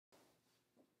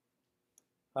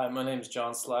Hi, my name is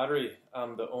John Slattery.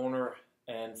 I'm the owner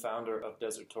and founder of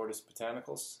Desert Tortoise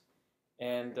Botanicals.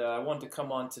 And I wanted to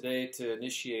come on today to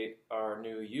initiate our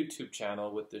new YouTube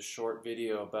channel with this short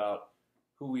video about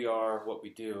who we are, what we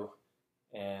do,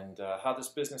 and how this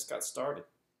business got started.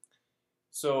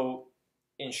 So,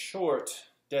 in short,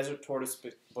 Desert Tortoise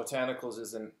Botanicals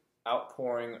is an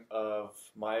outpouring of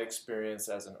my experience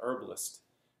as an herbalist,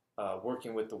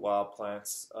 working with the wild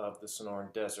plants of the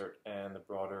Sonoran Desert and the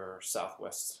broader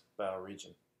southwest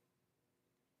bioregion.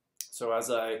 So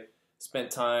as I spent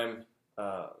time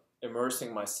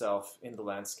immersing myself in the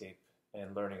landscape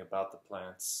and learning about the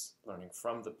plants, learning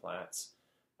from the plants,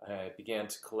 I began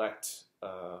to collect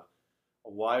a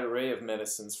wide array of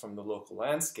medicines from the local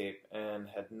landscape and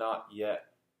had not yet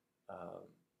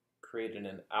created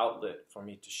an outlet for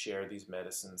me to share these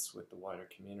medicines with the wider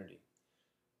community.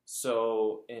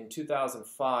 So in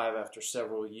 2005, after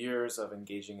several years of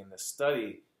engaging in this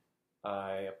study,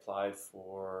 I applied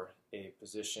for a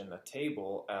position, a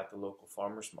table at the local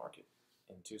farmers market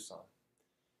in Tucson.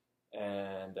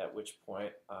 And at which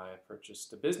point I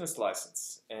purchased a business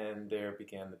license, and there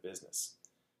began the business.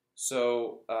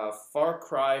 So far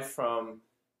cry from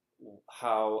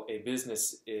how a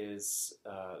business is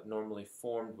normally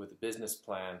formed with a business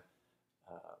plan.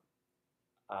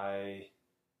 I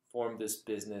formed this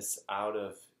business out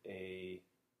of a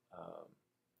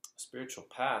spiritual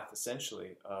path,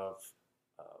 essentially, of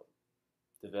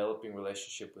developing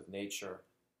relationship with nature,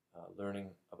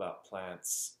 learning about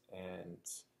plants, and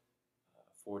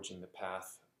forging the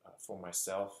path for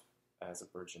myself as a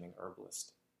burgeoning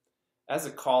herbalist. As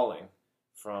a calling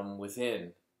from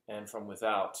within and from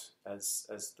without, as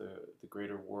the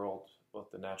greater world,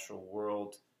 both the natural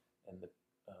world and the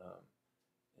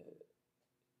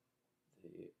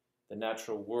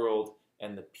natural world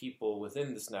and the people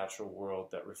within this natural world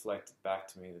that reflected back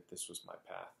to me that this was my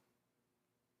path.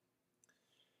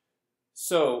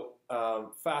 So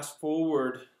fast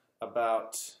forward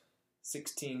about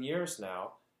 16 years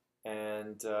now,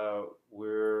 and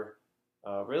we're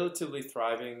relatively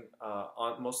thriving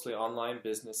on mostly online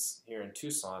business here in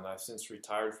Tucson. I've since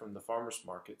retired from the farmers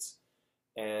markets,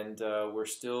 and we're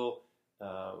still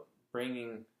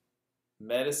bringing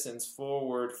medicines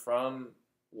forward from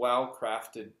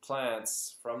well-crafted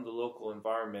plants from the local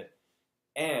environment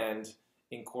and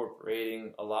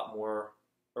incorporating a lot more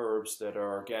herbs that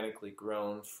are organically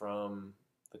grown from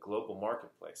the global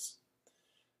marketplace.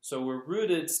 So we're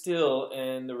rooted still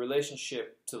in the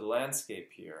relationship to the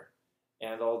landscape here.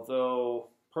 And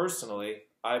although personally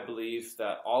I believe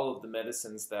that all of the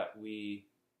medicines that we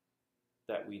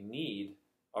need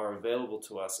are available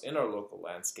to us in our local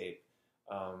landscape,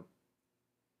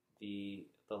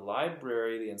 the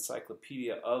library, the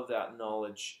encyclopedia of that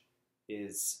knowledge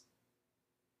is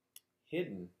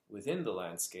hidden within the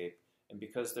landscape. And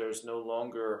because there's no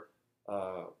longer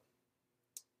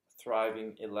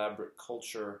thriving, elaborate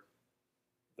culture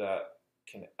that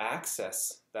can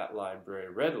access that library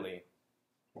readily,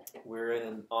 we're in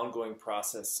an ongoing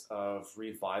process of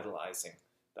revitalizing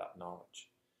that knowledge.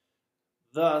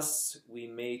 Thus, we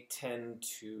may tend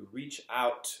to reach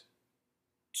out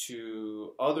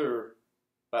to other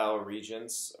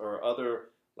bioregions or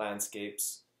other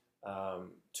landscapes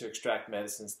to extract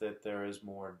medicines that there is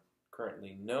more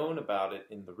currently known about it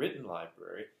in the written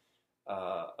library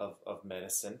of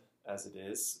medicine, as it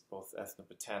is, both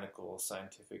ethnobotanical,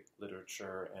 scientific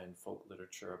literature, and folk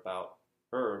literature about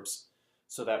herbs,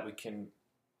 so that we can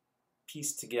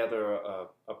piece together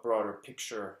a broader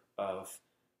picture of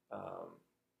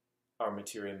our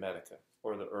materia medica,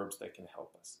 or the herbs that can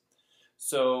help us.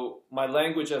 So my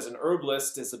language as an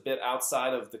herbalist is a bit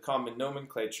outside of the common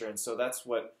nomenclature, and so that's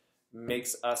what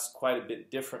makes us quite a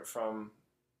bit different from,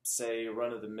 say, a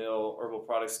run-of-the-mill herbal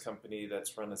products company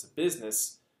that's run as a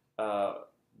business.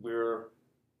 We've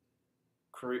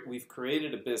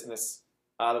created a business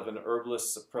out of an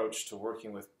herbalist's approach to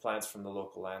working with plants from the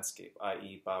local landscape,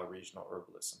 i.e. bioregional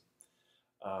herbalism.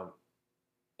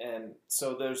 And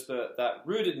so there's that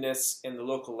rootedness in the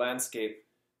local landscape,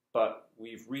 but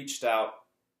we've reached out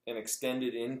and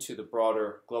extended into the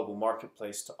broader global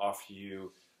marketplace to offer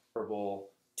you herbal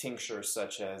tinctures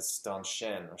such as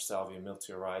Danshen or Salvia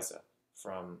miltiorhiza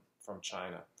from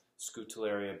China,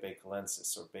 Scutellaria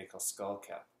bacalensis or Bacal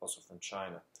skullcap, also from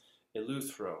China,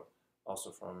 Eleuthero,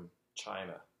 also from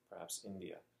China, perhaps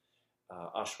India,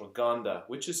 ashwagandha,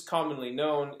 which is commonly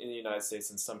known in the United States,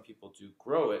 and some people do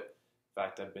grow it. In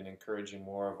fact, I've been encouraging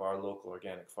more of our local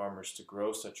organic farmers to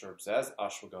grow such herbs as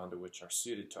ashwagandha, which are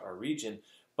suited to our region,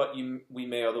 but we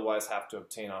may otherwise have to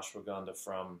obtain ashwagandha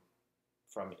from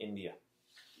India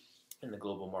in the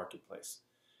global marketplace.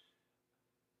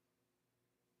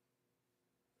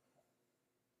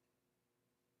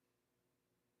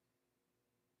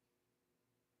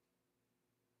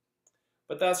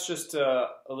 But that's just a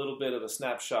little bit of a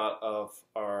snapshot of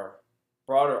our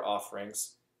broader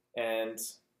offerings. And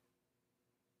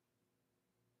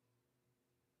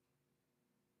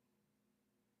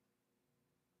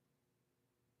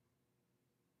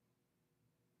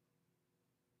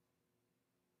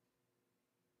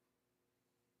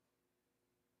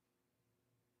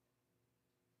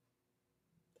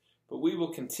we will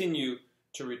continue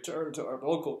to return to our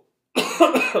local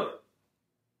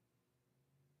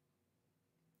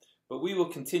But we will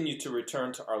continue to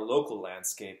return to our local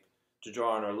landscape to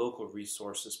draw on our local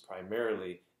resources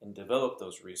primarily and develop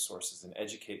those resources and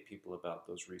educate people about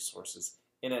those resources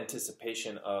in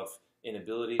anticipation of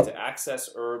inability to access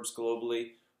herbs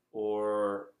globally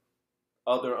or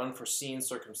other unforeseen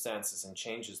circumstances and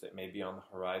changes that may be on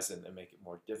the horizon that make it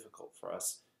more difficult for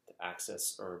us to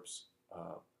access herbs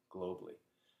globally.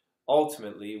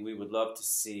 Ultimately, we would love to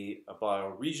see a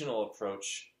bioregional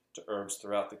approach to herbs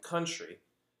throughout the country,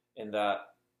 in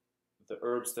that the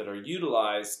herbs that are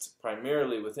utilized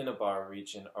primarily within a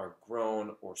bioregion are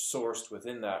grown or sourced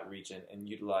within that region and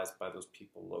utilized by those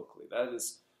people locally. That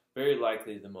is very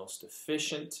likely the most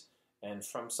efficient and,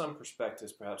 from some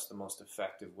perspectives, perhaps the most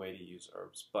effective way to use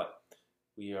herbs. But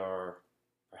we are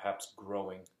perhaps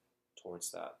growing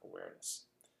towards that awareness.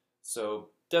 So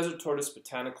Desert Tortoise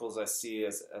Botanicals I see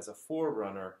as a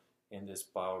forerunner in this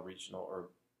bioregional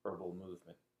herbal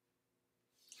movement.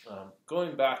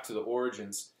 Going back to the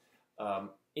origins,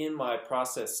 in my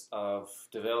process of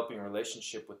developing a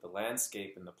relationship with the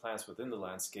landscape and the plants within the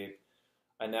landscape,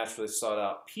 I naturally sought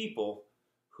out people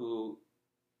who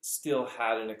still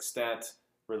had an extant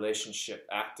relationship,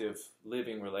 active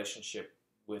living relationship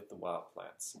with the wild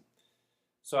plants.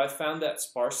 So I found that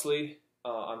sparsely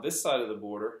on this side of the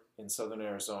border in southern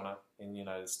Arizona in the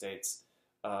United States,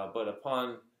 but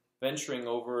upon venturing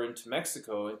over into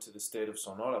Mexico, into the state of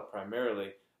Sonora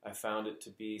primarily, I found it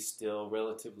to be still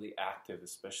relatively active,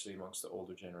 especially amongst the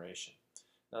older generation.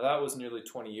 Now that was nearly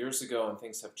 20 years ago, and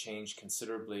things have changed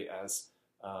considerably as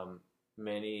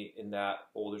many in that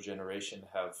older generation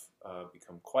have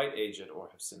become quite aged or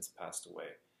have since passed away.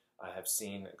 I have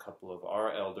seen a couple of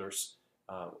our elders,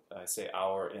 I say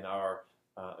our, in our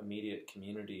immediate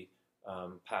community,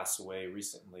 pass away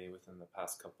recently within the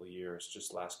past couple of years.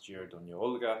 Just last year, Doña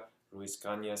Olga Ruiz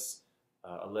Cañas,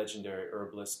 a legendary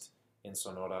herbalist in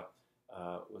Sonora,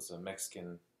 was a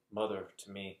Mexican mother to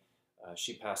me.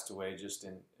 She passed away just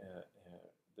in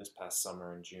this past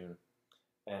summer in June,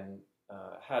 and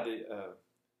had an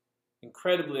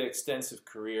incredibly extensive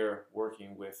career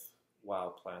working with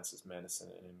wild plants as medicine,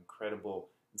 an incredible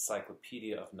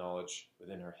encyclopedia of knowledge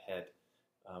within her head,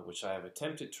 which I have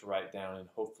attempted to write down, and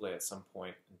hopefully at some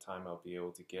point in time I'll be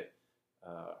able to get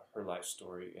her life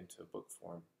story into a book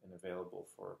form and available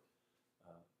for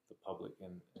the public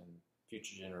and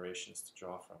future generations to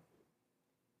draw from.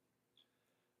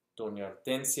 Doña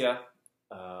Hortensia,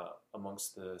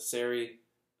 amongst the Seri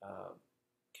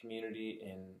community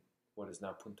in what is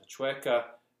now Punta Chueca.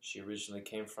 She originally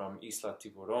came from Isla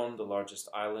Tiburon, the largest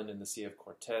island in the Sea of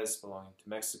Cortez belonging to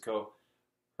Mexico.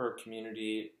 Her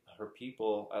community, her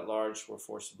people at large, were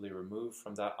forcibly removed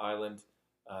from that island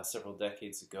several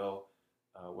decades ago,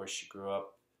 where she grew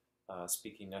up,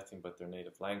 speaking nothing but their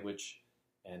native language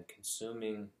and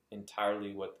consuming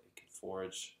entirely what they could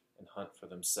forage and hunt for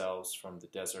themselves from the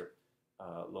desert,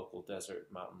 local desert,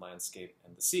 mountain landscape,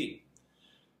 and the sea.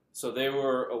 So they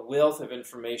were a wealth of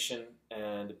information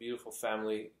and a beautiful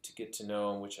family to get to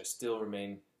know, which I still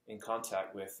remain in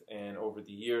contact with. And over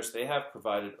the years, they have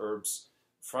provided herbs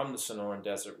from the Sonoran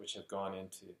Desert, which have gone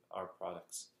into our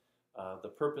products. The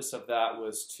purpose of that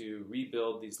was to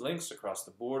rebuild these links across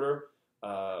the border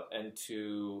and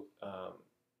to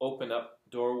open up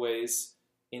doorways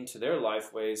into their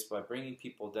lifeways by bringing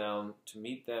people down to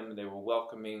meet them. They were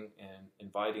welcoming and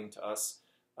inviting to us,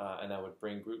 and I would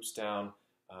bring groups down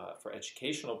for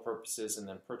educational purposes and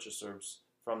then purchase herbs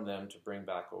from them to bring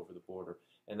back over the border.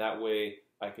 And that way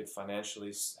I could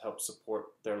financially help support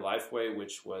their lifeway,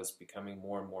 which was becoming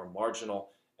more and more marginal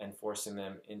and forcing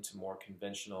them into more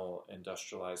conventional,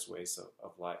 industrialized ways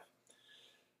of life.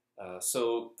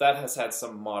 So that has had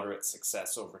some moderate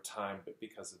success over time, but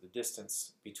because of the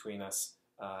distance between us,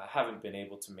 I haven't been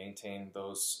able to maintain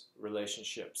those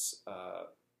relationships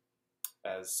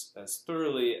as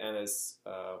thoroughly and as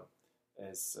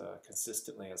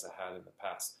consistently as I had in the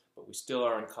past. But we still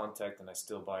are in contact, and I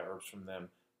still buy herbs from them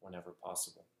whenever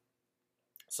possible.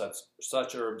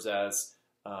 Such herbs as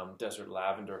desert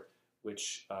lavender,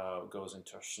 which goes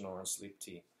into our Sonoran sleep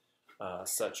tea.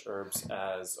 Such herbs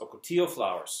as ocotillo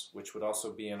flowers, which would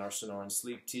also be in our Sonoran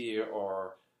sleep tea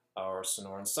or our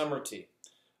Sonoran summer tea.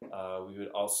 We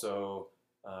would also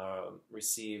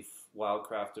receive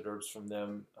wild-crafted herbs from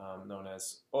them known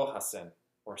as ohasen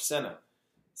or senna.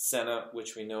 Senna,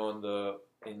 which we know in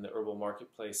the herbal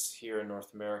marketplace here in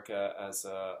North America as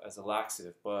a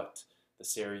laxative, but the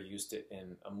Seri used it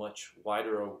in a much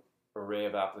wider array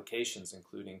of applications,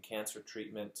 including cancer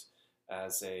treatment,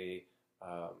 as a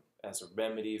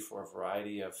remedy for a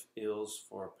variety of ills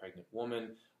for a pregnant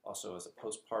woman, also as a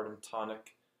postpartum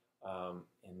tonic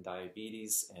in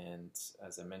diabetes, and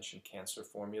as I mentioned, cancer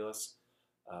formulas.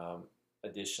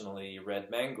 Additionally,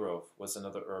 red mangrove was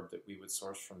another herb that we would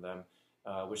source from them,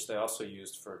 which they also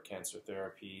used for cancer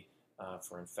therapy,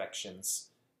 for infections,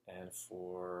 and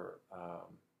for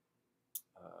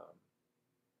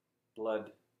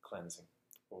blood cleansing,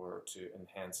 or to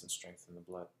enhance and strengthen the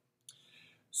blood.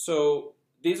 So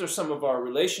these are some of our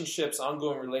relationships,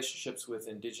 ongoing relationships with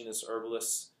indigenous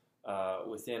herbalists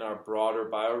within our broader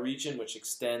bioregion, which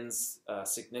extends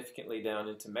significantly down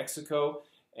into Mexico,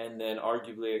 and then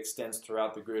arguably extends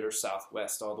throughout the greater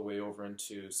Southwest, all the way over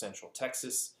into central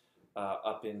Texas,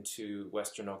 up into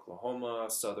western Oklahoma,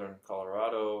 southern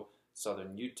Colorado,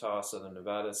 southern Utah, southern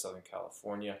Nevada, southern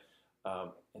California.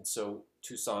 And so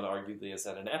Tucson arguably is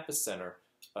at an epicenter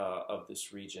of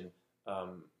this region,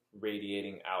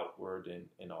 radiating outward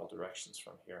in all directions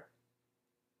from here.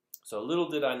 So little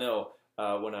did I know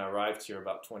when I arrived here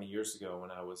about 20 years ago,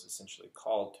 when I was essentially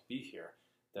called to be here,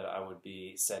 that I would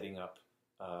be setting up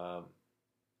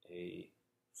a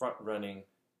front-running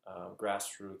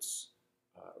grassroots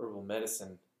herbal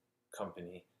medicine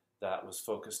company that was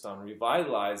focused on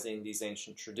revitalizing these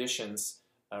ancient traditions,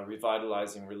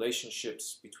 revitalizing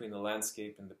relationships between the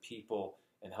landscape and the people,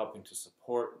 and helping to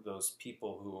support those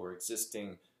people who were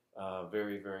existing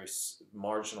very, very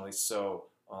marginally so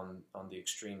on the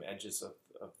extreme edges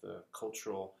of the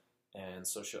cultural and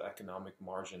socioeconomic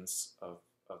margins of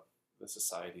the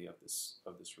society of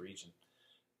this region,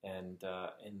 and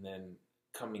then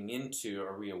coming into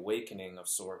a reawakening of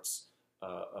sorts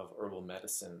of herbal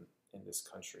medicine in this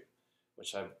country,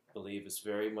 which I believe is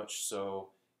very much so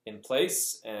in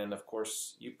place. And of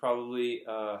course, you probably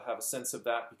have a sense of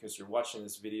that because you're watching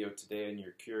this video today and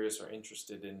you're curious or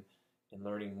interested in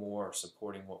learning more or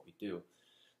supporting what we do.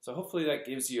 So hopefully that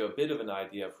gives you a bit of an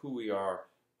idea of who we are,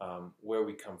 where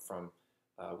we come from.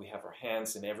 We have our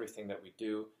hands in everything that we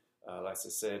do. Like I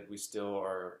said, we still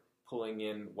are pulling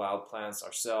in wild plants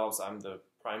ourselves. I'm the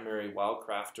primary wild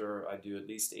crafter. I do at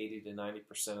least 80 to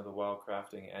 90% of the wild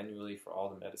crafting annually for all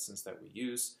the medicines that we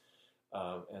use.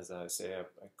 As I say,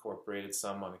 I've incorporated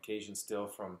some on occasion still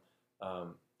from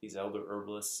these elder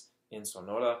herbalists in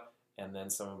Sonora, and then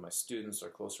some of my students or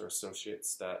closer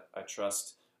associates that I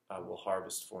trust will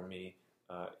harvest for me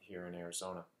here in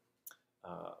Arizona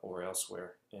or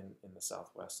elsewhere in the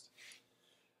Southwest.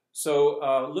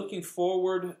 So looking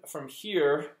forward from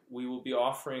here, we will be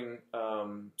offering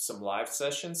some live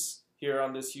sessions here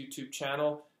on this YouTube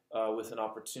channel with an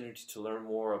opportunity to learn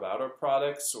more about our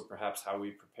products, or perhaps how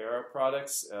we prepare our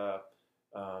products,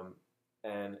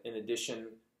 and in addition,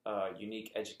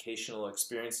 unique educational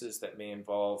experiences that may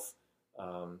involve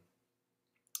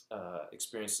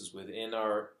experiences within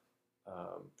our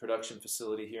production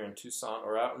facility here in Tucson,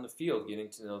 or out in the field, getting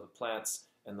to know the plants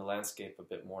and the landscape a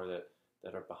bit more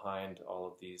that are behind all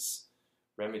of these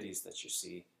remedies that you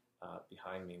see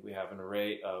behind me. We have an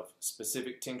array of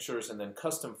specific tinctures and then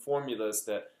custom formulas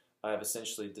that I have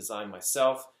essentially designed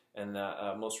myself, and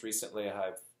most recently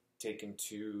I've taken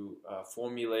to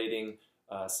formulating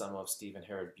some of Stephen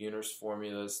Herod Buhner's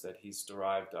formulas that he's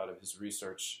derived out of his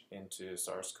research into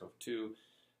SARS-CoV-2,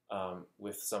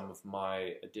 with some of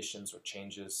my additions or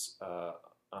changes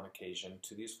on occasion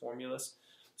to these formulas.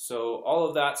 So all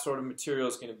of that sort of material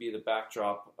is going to be the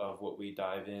backdrop of what we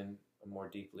dive in more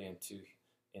deeply into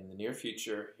in the near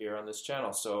future here on this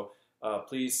channel. So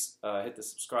please hit the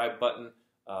subscribe button,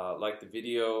 like the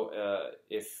video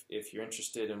if you're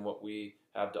interested in what we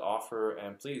have to offer,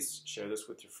 and please share this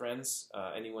with your friends,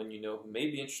 anyone you know who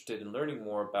may be interested in learning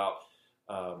more about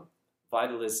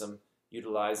vitalism,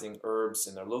 utilizing herbs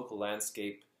in their local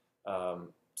landscape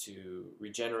to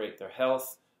regenerate their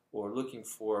health, or looking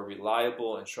for a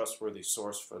reliable and trustworthy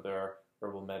source for their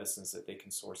herbal medicines that they can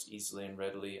source easily and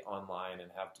readily online and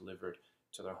have delivered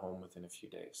to their home within a few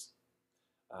days.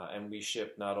 And we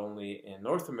ship not only in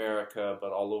North America,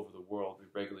 but all over the world. We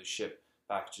regularly ship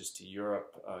packages to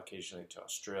Europe, occasionally to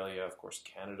Australia, of course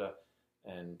Canada,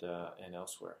 and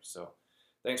elsewhere. So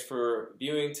thanks for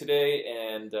viewing today,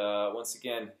 and once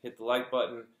again, hit the like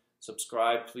button,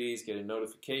 subscribe please, get a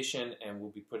notification, and we'll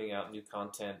be putting out new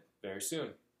content very soon.